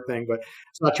that's a New York thing, but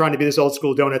it's not trying to be this old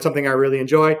school donut. It's something I really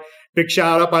enjoy. Big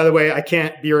shout out, by the way. I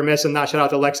can't be remiss and not shout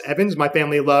out to Lex Evans. My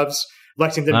family loves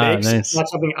Lexington Bakes. Nice. It's not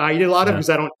something I eat a lot of because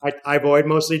I avoid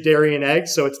mostly dairy and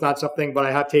eggs. So it's not something, but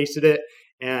I have tasted it.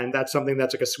 And that's something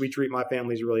that's like a sweet treat my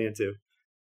family's really into.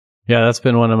 Yeah, that's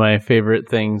been one of my favorite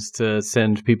things to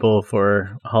send people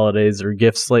for holidays or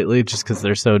gifts lately, just because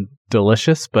they're so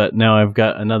delicious. But now I've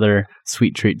got another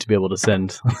sweet treat to be able to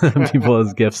send people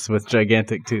as gifts with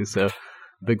Gigantic too. So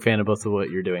big fan of both of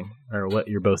what you're doing or what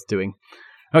you're both doing.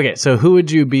 Okay, so who would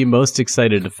you be most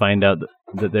excited to find out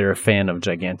that they're a fan of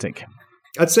Gigantic?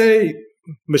 I'd say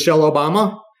Michelle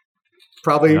Obama,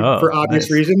 probably for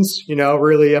obvious reasons.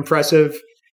 Really impressive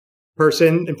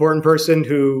person, important person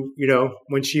who,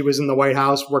 when she was in the White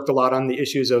House, worked a lot on the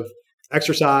issues of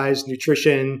exercise,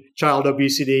 nutrition, child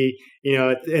obesity,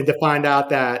 and to find out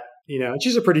that,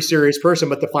 she's a pretty serious person,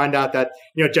 but to find out that,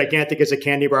 Gigantic is a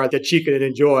candy bar that she could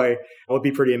enjoy would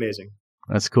be pretty amazing.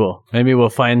 That's cool. Maybe we'll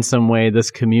find some way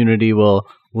this community will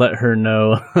let her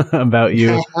know about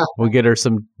you. We'll get her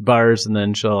some bars and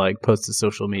then she'll post a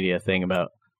social media thing about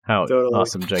how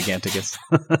awesome Gigantic is.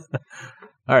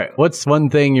 All right. What's one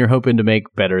thing you're hoping to make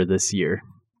better this year?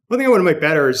 One thing I want to make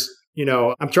better is,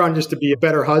 I'm trying just to be a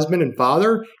better husband and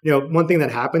father. One thing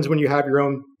that happens when you have your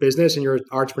own business and you're an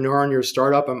entrepreneur and you're a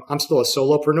startup, I'm still a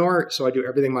solopreneur, so I do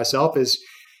everything myself, is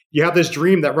you have this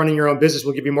dream that running your own business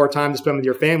will give you more time to spend with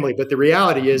your family. But the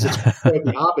reality is it's quite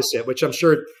the opposite, which I'm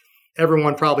sure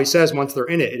everyone probably says once they're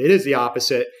in it. It is the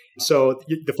opposite. So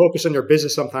the focus on your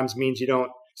business sometimes means you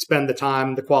don't spend the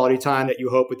time, the quality time that you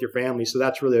hope with your family. So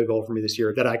that's really a goal for me this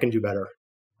year, that I can do better.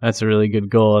 That's a really good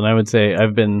goal. And I would say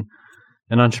I've been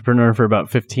an entrepreneur for about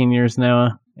 15 years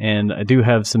now, and I do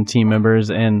have some team members.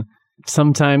 And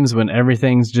sometimes when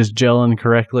everything's just gelling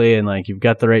correctly and like you've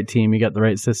got the right team, you got the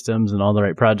right systems and all the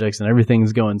right projects and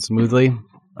everything's going smoothly,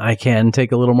 I can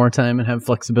take a little more time and have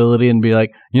flexibility and be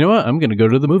like, you know what, I'm going to go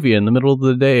to the movie in the middle of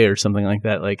the day or something like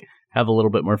that. Like have a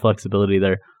little bit more flexibility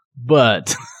there.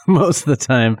 But most of the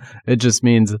time, it just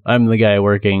means I'm the guy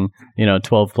working,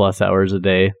 12 plus hours a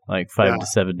day, like 5 to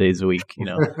 7 days a week,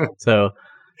 So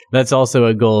that's also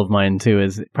a goal of mine too,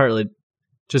 is partly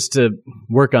just to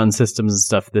work on systems and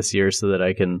stuff this year so that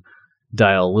I can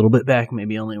dial a little bit back,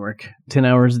 maybe only work 10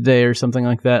 hours a day or something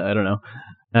like that. I don't know.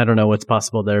 I don't know what's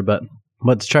possible there, but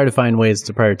to try to find ways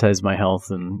to prioritize my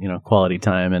health and, quality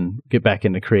time and get back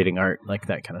into creating art, like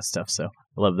that kind of stuff. So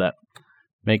I love that.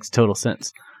 Makes total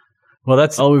sense. Well,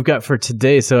 that's all we've got for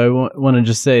today. So I want to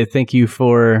just say thank you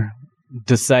for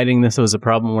deciding this was a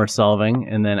problem we're solving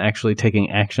and then actually taking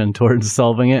action towards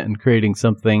solving it and creating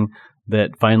something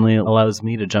that finally allows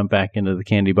me to jump back into the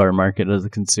candy bar market as a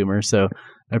consumer. So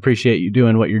I appreciate you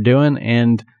doing what you're doing.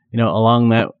 And, along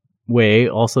that way,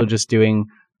 also just doing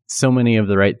so many of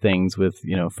the right things with,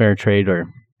 fair trade, or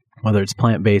whether it's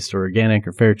plant-based or organic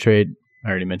or fair trade. I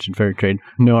already mentioned fair trade,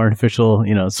 no artificial,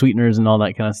 sweeteners and all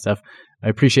that kind of stuff. I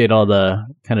appreciate all the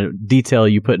kind of detail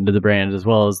you put into the brand, as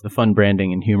well as the fun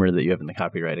branding and humor that you have in the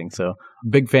copywriting. So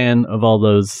big fan of all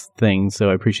those things. So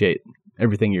I appreciate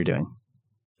everything you're doing.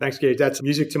 Thanks, Gage. That's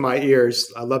music to my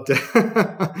ears. I love to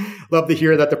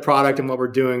hear that the product and what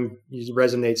we're doing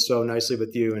resonates so nicely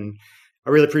with you. And I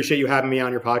really appreciate you having me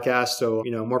on your podcast. So,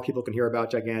 more people can hear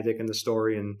about Gigantic and the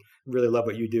story, and really love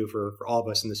what you do for all of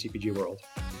us in the CPG world.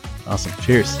 Awesome.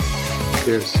 Cheers.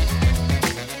 Cheers.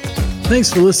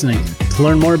 Thanks for listening. To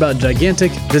learn more about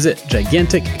Gigantic, visit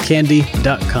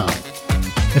giganticcandy.com.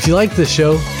 If you like this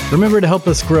show, remember to help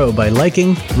us grow by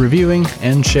liking, reviewing,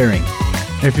 and sharing.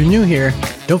 If you're new here,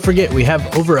 don't forget we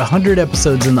have over 100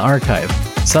 episodes in the archive.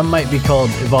 Some might be called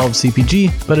Evolve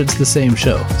CPG, but it's the same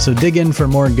show, so dig in for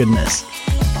more goodness.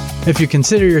 If you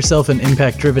consider yourself an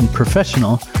impact-driven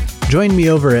professional, join me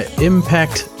over at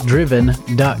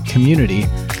impactdriven.community,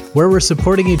 where we're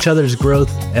supporting each other's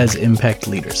growth as impact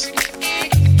leaders.